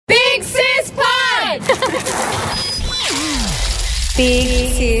Big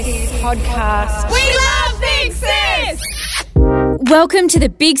Sis Podcast. We love Big Sis! Welcome to the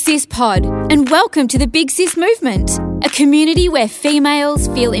Big Sis Pod and welcome to the Big Sis Movement, a community where females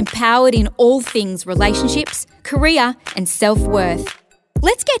feel empowered in all things relationships, career and self-worth.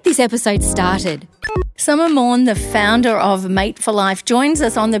 Let's get this episode started. Summer Morn, the founder of Mate for Life, joins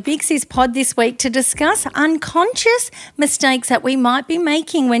us on the Big Sis Pod this week to discuss unconscious mistakes that we might be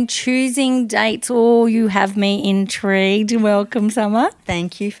making when choosing dates. Oh, you have me intrigued. Welcome, Summer.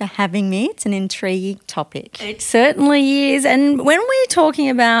 Thank you for having me. It's an intriguing topic. It certainly is. And when we're talking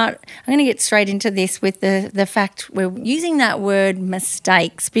about, I'm going to get straight into this with the fact we're using that word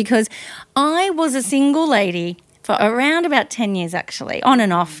mistakes, because I was a single lady for around about 10 years actually, on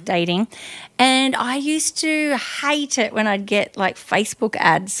and off dating. And I used to hate it when I'd get like Facebook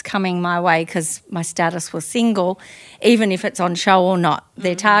ads coming my way because my status was single, even if it's on show or not.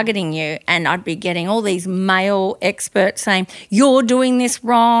 They're targeting you, and I'd be getting all these male experts saying, you're doing this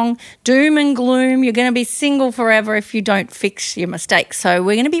wrong, doom and gloom, you're going to be single forever if you don't fix your mistakes. So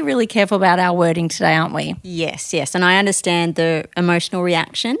we're going to be really careful about our wording today, aren't we? Yes. And I understand the emotional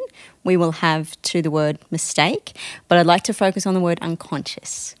reaction we will have to the word mistake, but I'd like to focus on the word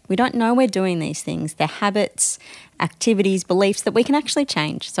unconscious. We don't know we're doing these things. They're habits, activities, beliefs that we can actually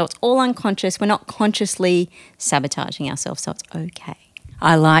change. So it's all unconscious. We're not consciously sabotaging ourselves, so it's okay.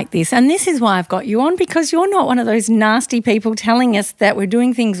 I like this. And this is why I've got you on, because you're not one of those nasty people telling us that we're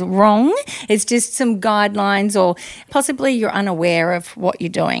doing things wrong. It's just some guidelines, or possibly you're unaware of what you're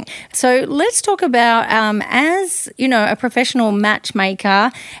doing. So let's talk about, as, you know, a professional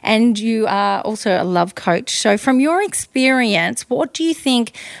matchmaker, and you are also a love coach. So from your experience, what do you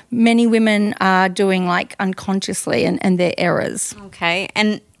think many women are doing like unconsciously and their errors? Okay.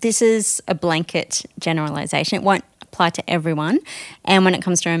 And this is a blanket generalisation. It won't apply to everyone. And when it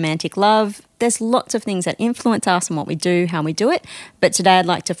comes to romantic love, there's lots of things that influence us and what we do, how we do it. But today I'd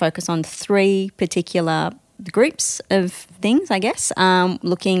like to focus on three particular groups of things, I guess,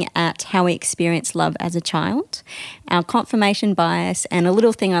 looking at how we experience love as a child, our confirmation bias, and a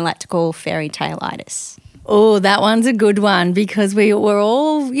little thing I like to call fairy tale-itis. Oh, that one's a good one, because we were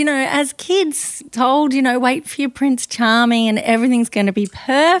all, you know, as kids told, you know, wait for your Prince Charming and everything's going to be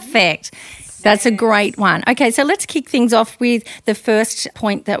perfect. That's a great one. Okay, so let's kick things off with the first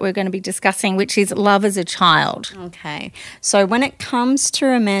point that we're going to be discussing, which is love as a child. Okay, so when it comes to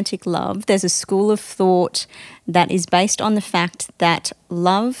romantic love, there's a school of thought that is based on the fact that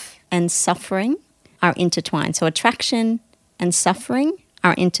love and suffering are intertwined. So attraction and suffering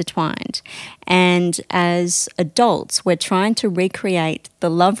are intertwined. And as adults, we're trying to recreate the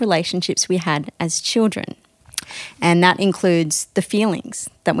love relationships we had as children. And that includes the feelings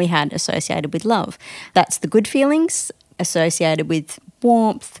that we had associated with love. That's the good feelings associated with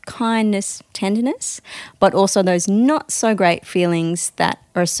warmth, kindness, tenderness, but also those not so great feelings that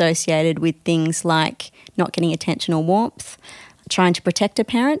are associated with things like not getting attention or warmth, trying to protect a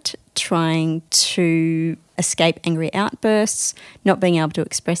parent, trying to escape angry outbursts, not being able to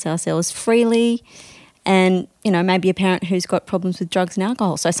express ourselves freely, and, you know, maybe a parent who's got problems with drugs and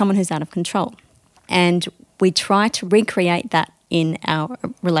alcohol, so someone who's out of control. And we try to recreate that in our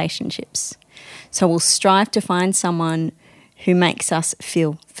relationships. So we'll strive to find someone who makes us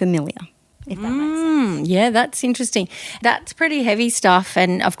feel familiar, if that makes sense. Yeah, that's interesting. That's pretty heavy stuff.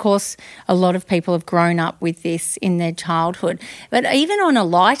 And, of course, a lot of people have grown up with this in their childhood. But even on a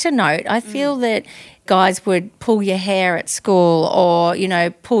lighter note, I feel that guys would pull your hair at school, or, you know,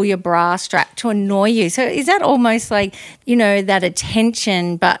 pull your bra strap to annoy you. So is that almost like, you know, that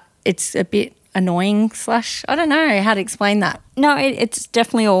attention, but it's a bit annoying / I don't know how to explain that. No, it's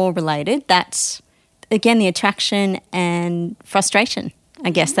definitely all related. That's, again, the attraction and frustration.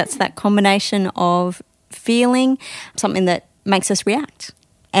 I guess that's that combination of feeling something that makes us react.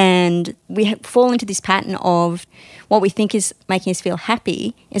 And we fall into this pattern of what we think is making us feel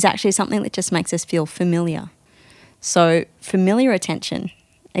happy is actually something that just makes us feel familiar. So familiar attention,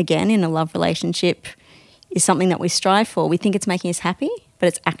 again, in a love relationship is something that we strive for. We think it's making us happy, but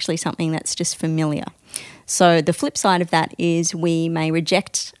it's actually something that's just familiar. So the flip side of that is we may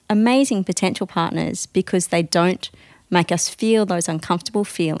reject amazing potential partners because they don't make us feel those uncomfortable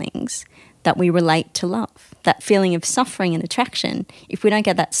feelings that we relate to love. That feeling of suffering and attraction. If we don't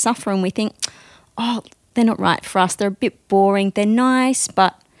get that suffering, we think, oh, they're not right for us. They're a bit boring. They're nice,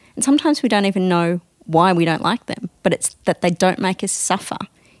 and sometimes we don't even know why we don't like them, but it's that they don't make us suffer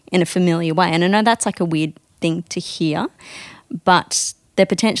in a familiar way. And I know that's like a weird thing to hear, but they're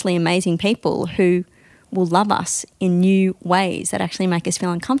potentially amazing people who will love us in new ways that actually make us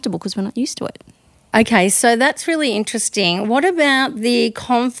feel uncomfortable because we're not used to it. Okay, so that's really interesting. What about the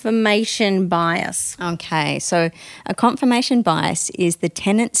confirmation bias? Okay, so a confirmation bias is the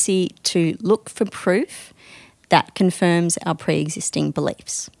tendency to look for proof that confirms our pre-existing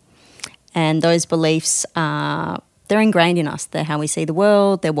beliefs. And those beliefs they're ingrained in us. They're how we see the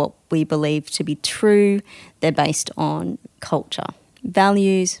world. They're what we believe to be true. They're based on culture,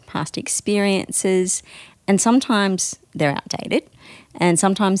 values, past experiences, and sometimes they're outdated. And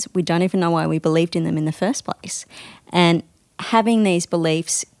sometimes we don't even know why we believed in them in the first place. And having these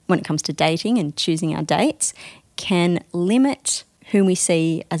beliefs when it comes to dating and choosing our dates can limit who we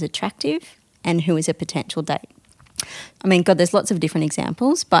see as attractive and who is a potential date. I mean, God, there's lots of different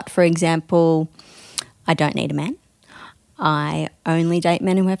examples, but for example, I don't need a man. I only date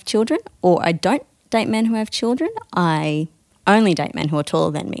men who have children, or I don't date men who have children. I only date men who are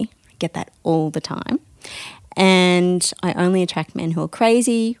taller than me. I get that all the time. And I only attract men who are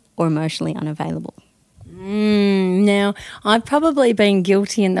crazy or emotionally unavailable. Now, I've probably been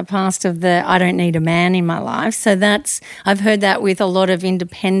guilty in the past of the I don't need a man in my life. So I've heard that with a lot of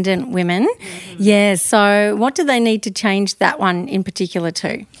independent women. Mm-hmm. Yeah, so what do they need to change that one in particular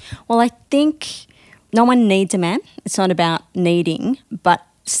to? Well, I think no one needs a man. It's not about needing, but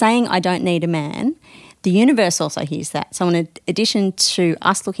saying I don't need a man, the universe also hears that. So in addition to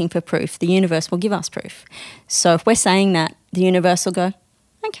us looking for proof, the universe will give us proof. So if we're saying that, the universe will go,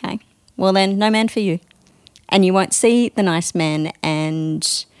 okay, well then no man for you. And you won't see the nice men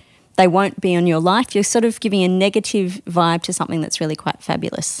and they won't be on your life. You're sort of giving a negative vibe to something that's really quite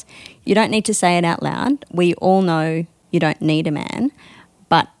fabulous. You don't need to say it out loud. We all know you don't need a man.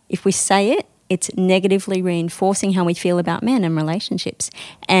 But if we say it, it's negatively reinforcing how we feel about men and relationships.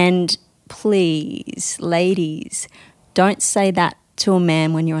 And please, ladies, don't say that to a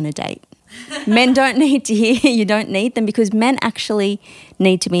man when you're on a date. Men don't need to hear you don't need them, because men actually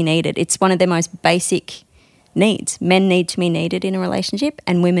need to be needed. It's one of their most basic needs. Men need to be needed in a relationship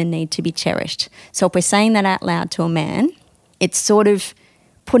and women need to be cherished. So if we're saying that out loud to a man, it's sort of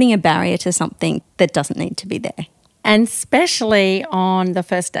putting a barrier to something that doesn't need to be there. And especially on the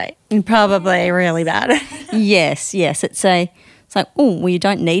first date. Probably really bad. Yes. It's like, oh, well, you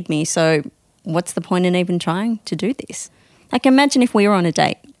don't need me, so what's the point in even trying to do this? Like, imagine if we were on a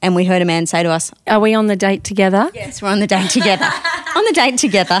date and we heard a man say to us, are we on the date together? Yes, we're on the date together. On the date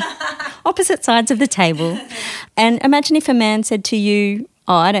together. Opposite sides of the table. And imagine if a man said to you,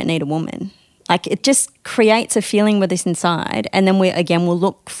 oh, I don't need a woman. Like, it just creates a feeling with us inside, and then we'll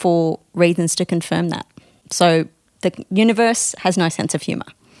look for reasons to confirm that. So the universe has no sense of humour.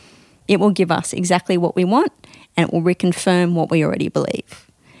 It will give us exactly what we want and it will reconfirm what we already believe.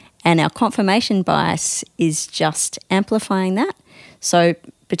 And our confirmation bias is just amplifying that. So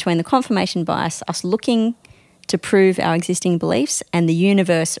between the confirmation bias, us looking to prove our existing beliefs, and the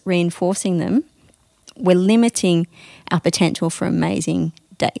universe reinforcing them, we're limiting our potential for amazing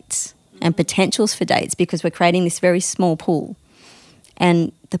dates and potentials for dates, because we're creating this very small pool.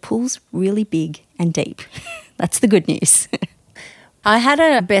 And the pool's really big and deep. That's the good news. I had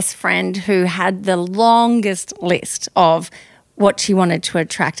a best friend who had the longest list of what she wanted to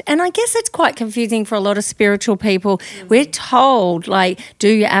attract. And I guess it's quite confusing for a lot of spiritual people. Mm-hmm. We're told, like, do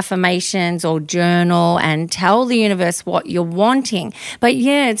your affirmations or journal and tell the universe what you're wanting. But,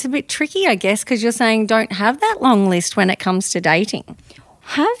 yeah, it's a bit tricky, I guess, because you're saying don't have that long list when it comes to dating.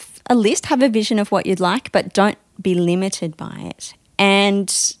 Have a list, have a vision of what you'd like, but don't be limited by it. And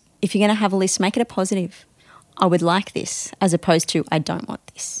if you're going to have a list, make it a positive. I would like this, as opposed to I don't want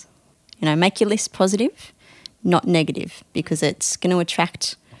this. Make your list positive, not negative, because it's going to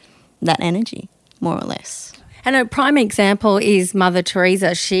attract that energy, more or less. And a prime example is Mother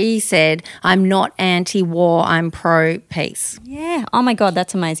Teresa. She said, I'm not anti-war, I'm pro-peace. Yeah. Oh, my God,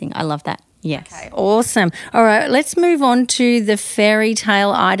 that's amazing. I love that. Yes. Okay, awesome. All right, let's move on to the fairy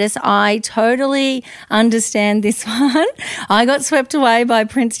tale-itis. I totally understand this one. I got swept away by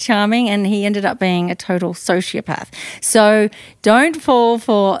Prince Charming and he ended up being a total sociopath. So don't fall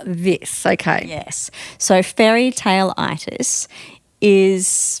for this, okay? Yes. So fairy tale-itis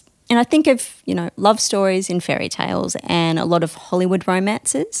is, and I think of, love stories in fairy tales and a lot of Hollywood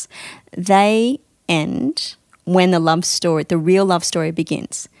romances. They end when the real love story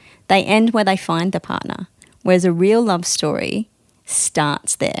begins. They end where they find the partner, whereas a real love story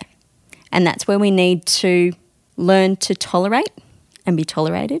starts there. And that's where we need to learn to tolerate and be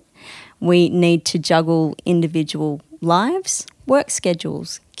tolerated. We need to juggle individual lives, work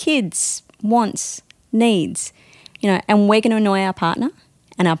schedules, kids, wants, needs, and we're going to annoy our partner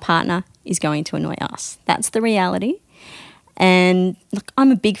and our partner is going to annoy us. That's the reality. And look,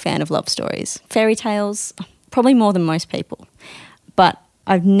 I'm a big fan of love stories. Fairy tales, probably more than most people. But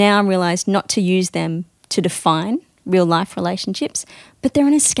I've now realised not to use them to define real life relationships, but they're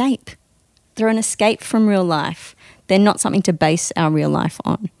an escape. They're an escape from real life. They're not something to base our real life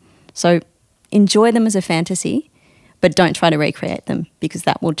on. So enjoy them as a fantasy, but don't try to recreate them, because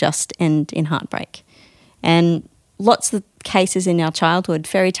that will just end in heartbreak. And lots of cases in our childhood,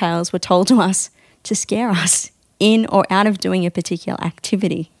 fairy tales were told to us to scare us in or out of doing a particular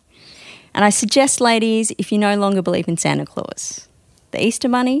activity. And I suggest, ladies, if you no longer believe in Santa Claus, the Easter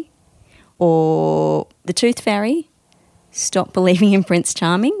Bunny, or the Tooth Fairy, stop believing in Prince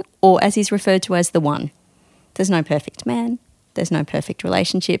Charming, or as he's referred to as the One. There's no perfect man, there's no perfect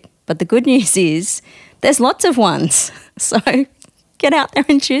relationship, but the good news is there's lots of ones. So get out there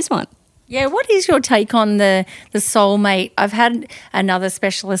and choose one. Yeah, what is your take on the soulmate? I've had another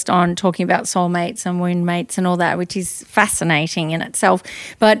specialist on talking about soulmates and wound mates and all that, which is fascinating in itself.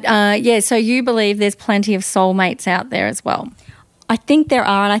 But so you believe there's plenty of soulmates out there as well? I think there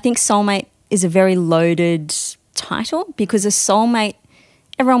are, and I think soulmate is a very loaded title, because a soulmate,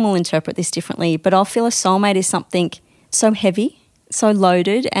 everyone will interpret this differently, but I'll feel a soulmate is something so heavy, so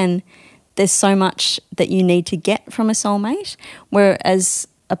loaded, and there's so much that you need to get from a soulmate, whereas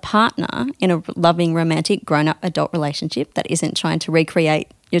a partner in a loving, romantic, grown-up adult relationship that isn't trying to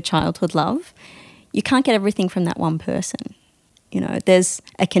recreate your childhood love, you can't get everything from that one person. You know, there's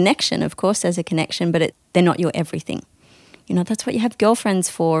a connection, of course there's a connection, but they're not your everything. You know, that's what you have girlfriends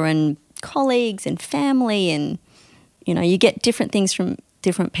for, and colleagues and family, and, you know, you get different things from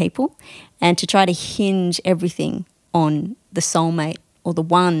different people, and to try to hinge everything on the soulmate or the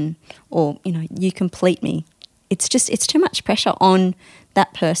one, or, you know, you complete me. It's too much pressure on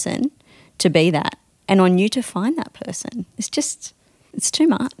that person to be that, and on you to find that person. It's too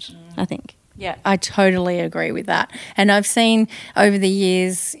much, I think. Yeah, I totally agree with that. And I've seen over the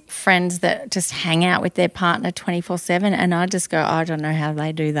years friends that just hang out with their partner 24/7, and I just go, I don't know how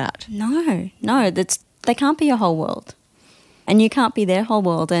they do that. No, they can't be your whole world, and you can't be their whole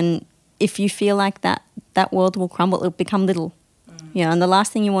world. And if you feel like that world will crumble, it'll become little. You know, and the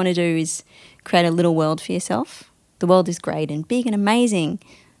last thing you want to do is create a little world for yourself. The world is great and big and amazing.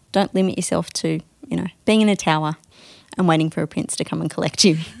 Don't limit yourself to, you know, being in a tower and waiting for a prince to come and collect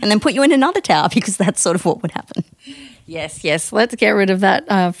you and then put you in another tower, because that's sort of what would happen. Yes. Let's get rid of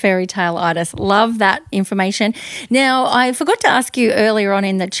that fairy tale-itis. Love that information. Now, I forgot to ask you earlier on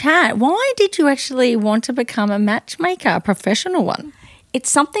in the chat, why did you actually want to become a matchmaker, a professional one? It's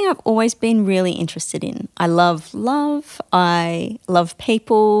something I've always been really interested in. I love love. I love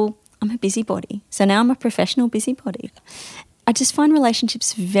people. I'm a busybody. So now I'm a professional busybody. I just find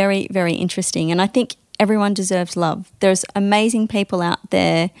relationships very, very interesting, and I think everyone deserves love. There's amazing people out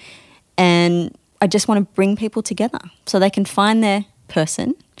there, and I just want to bring people together so they can find their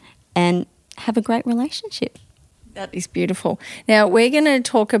person and have a great relationship. That is beautiful. Now, we're going to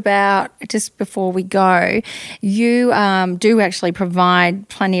talk about, just before we go, you do actually provide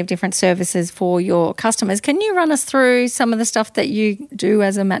plenty of different services for your customers. Can you run us through some of the stuff that you do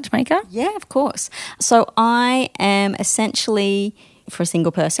as a matchmaker? Yeah, of course. So I am essentially, for a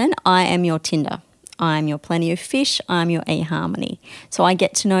single person, I am your Tinder. I'm your Plenty of Fish. I'm your eHarmony. So I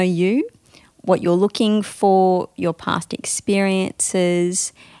get to know you, what you're looking for, your past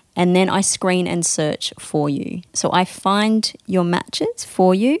experiences, and then I screen and search for you. So I find your matches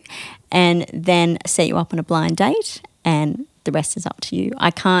for you and then set you up on a blind date, and the rest is up to you.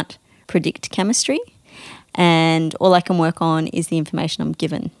 I can't predict chemistry, and all I can work on is the information I'm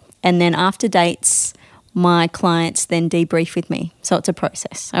given. And then after dates, my clients then debrief with me. So it's a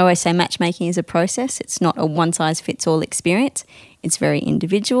process. I always say matchmaking is a process. It's not a one-size-fits-all experience. It's very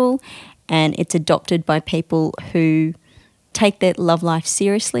individual, and it's adopted by people who take their love life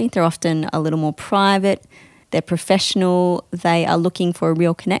seriously. They're often a little more private. They're professional. They are looking for a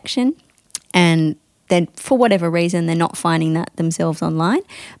real connection, and then for whatever reason, they're not finding that themselves online,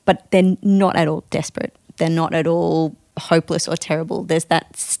 but they're not at all desperate. They're not at all hopeless or terrible. There's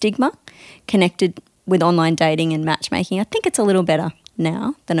that stigma connected with online dating and matchmaking. I think it's a little better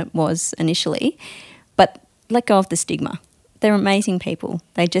now than it was initially, but let go of the stigma. They're amazing people.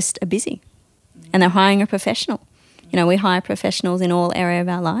 They just are busy, and they're hiring a professional. You know, we hire professionals in all area of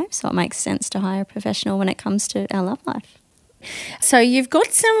our lives, so it makes sense to hire a professional when it comes to our love life. So you've got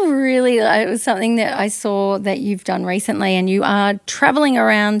some really, it was something that I saw that you've done recently, and you are travelling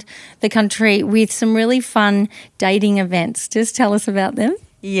around the country with some really fun dating events. Just tell us about them.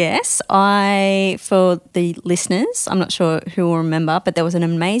 Yes, for the listeners, I'm not sure who will remember, but there was an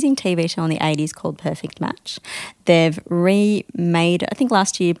amazing TV show in the 80s called Perfect Match. They've remade, I think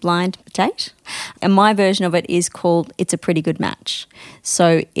last year, Blind Date, and my version of it is called It's a Pretty Good Match.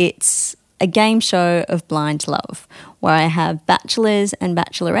 So it's a game show of blind love where I have bachelors and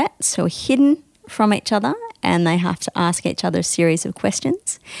bachelorettes who are hidden from each other, and they have to ask each other a series of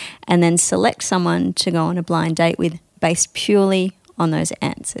questions and then select someone to go on a blind date with based purely on those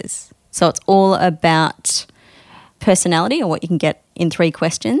answers. So it's all about personality, or what you can get in 3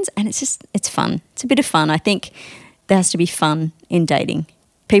 questions, and it's fun. It's a bit of fun. I think there has to be fun in dating.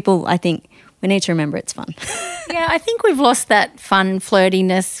 People, I think, we need to remember it's fun. Yeah, I think we've lost that fun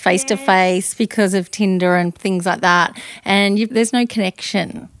flirtiness face-to-face because of Tinder and things like that, and there's no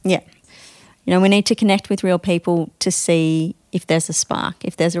connection. Yeah. You know, we need to connect with real people to see if there's a spark,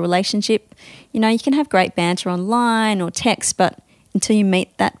 if there's a relationship. You know, you can have great banter online or text, but until you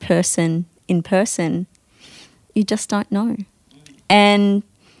meet that person in person, you just don't know. And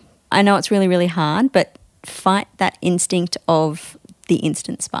I know it's really, really hard, but fight that instinct of the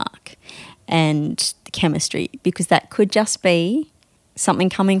instant spark and the chemistry, because that could just be something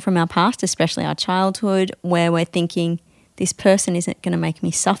coming from our past, especially our childhood, where we're thinking this person isn't going to make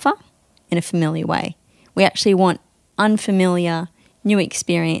me suffer in a familiar way. We actually want unfamiliar, new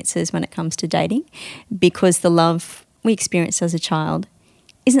experiences when it comes to dating, because the love we experienced as a child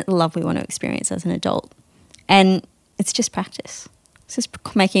isn't the love we want to experience as an adult. And it's just practice. It's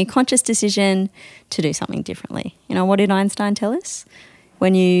just making a conscious decision to do something differently. You know, what did Einstein tell us?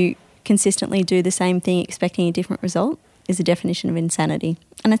 When you consistently do the same thing expecting a different result is the definition of insanity.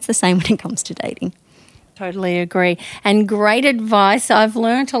 And it's the same when it comes to dating. Totally agree. And great advice. I've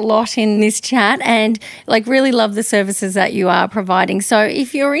learnt a lot in this chat, and really love the services that you are providing. So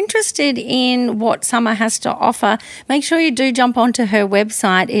if you're interested in what Summer has to offer, make sure you do jump onto her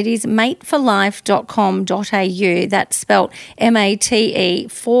website. It is mateforlife.com.au. That's spelt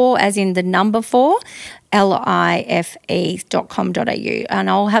MATE, 4 as in the number 4, life.com.au, and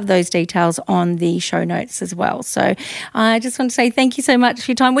I'll have those details on the show notes as well. So I just want to say thank you so much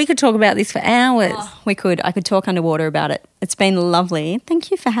for your time. We could talk about this for hours. Oh, we could. I could talk underwater about it. It's been lovely.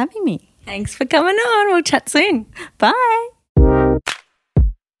 Thank you for having me. Thanks for coming on. We'll chat soon. Bye.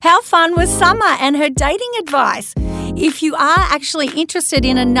 How fun was Summer and her dating advice? If you are actually interested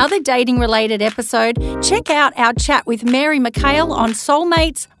in another dating-related episode, check out our chat with Mary McHale on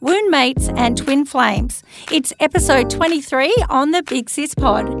soulmates, wound mates and twin flames. It's episode 23 on the Big Sis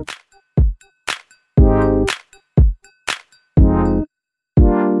Pod.